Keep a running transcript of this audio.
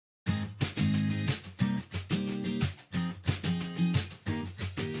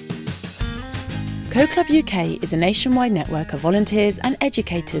Code Club UK is a nationwide network of volunteers and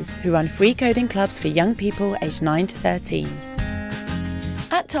educators who run free coding clubs for young people aged 9 to 13.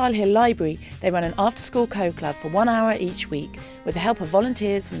 At Tile Hill Library, they run an after-school code club for 1 hour each week with the help of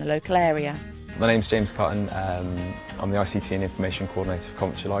volunteers from the local area. My name's James Cotton. I'm the ICT and Information Coordinator for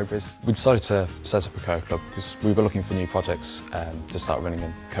Coventry Libraries. We decided to set up a code club because we were looking for new projects to start running,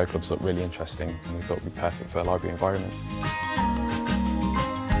 and code clubs looked really interesting and we thought it would be perfect for a library environment.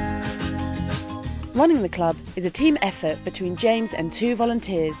 Running the club is a team effort between James and 2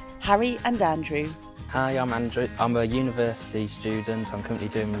 volunteers, Harry and Andrew. Hi, I'm Andrew. I'm a university student. I'm currently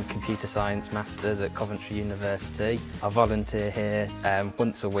doing a computer science masters at Coventry University. I volunteer here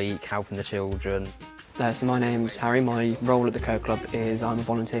once a week, helping the children. So my name's Harry. My role at the Code Club is I'm a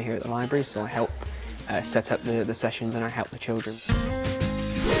volunteer here at the library, so I help set up the sessions and I help the children.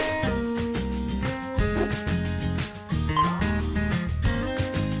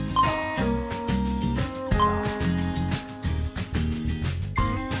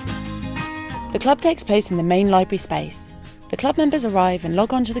 The club takes place in the main library space. The club members arrive and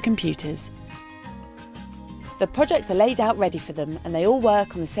log on to the computers. The projects are laid out ready for them and they all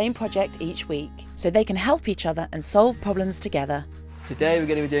work on the same project each week, so they can help each other and solve problems together. Today we're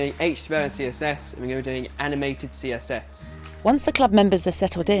going to be doing HTML and CSS, and we're going to be doing animated CSS. Once the club members are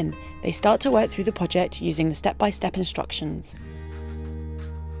settled in, they start to work through the project using the step-by-step instructions.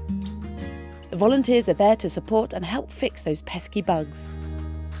 The volunteers are there to support and help fix those pesky bugs.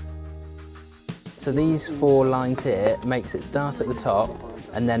 So these 4 lines here makes it start at the top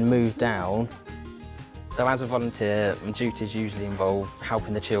and then move down. So as a volunteer, my duties usually involve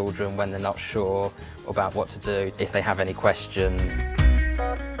helping the children when they're not sure about what to do, if they have any questions.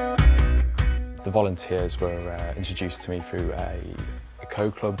 The volunteers were introduced to me through a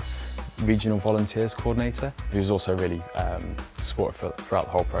Code Club regional volunteers coordinator, who was also really supportive throughout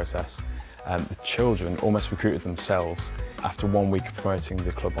the whole process. The children almost recruited themselves after 1 week of promoting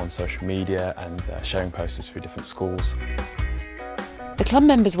the club on social media and sharing posters through different schools. The club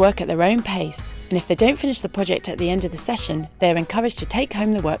members work at their own pace, and if they don't finish the project at the end of the session, they are encouraged to take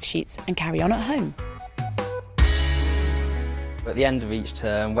home the worksheets and carry on at home. At the end of each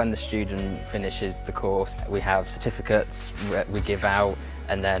term, when the student finishes the course, we have certificates we give out,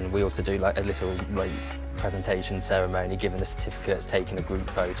 and then we also do like a little presentation ceremony, giving the certificates, taking a group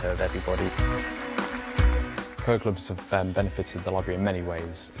photo of everybody. Code clubs have benefited the library in many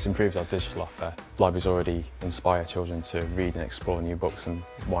ways. It's improved our digital offer. Libraries already inspire children to read and explore new books, and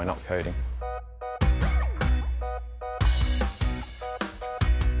why not coding?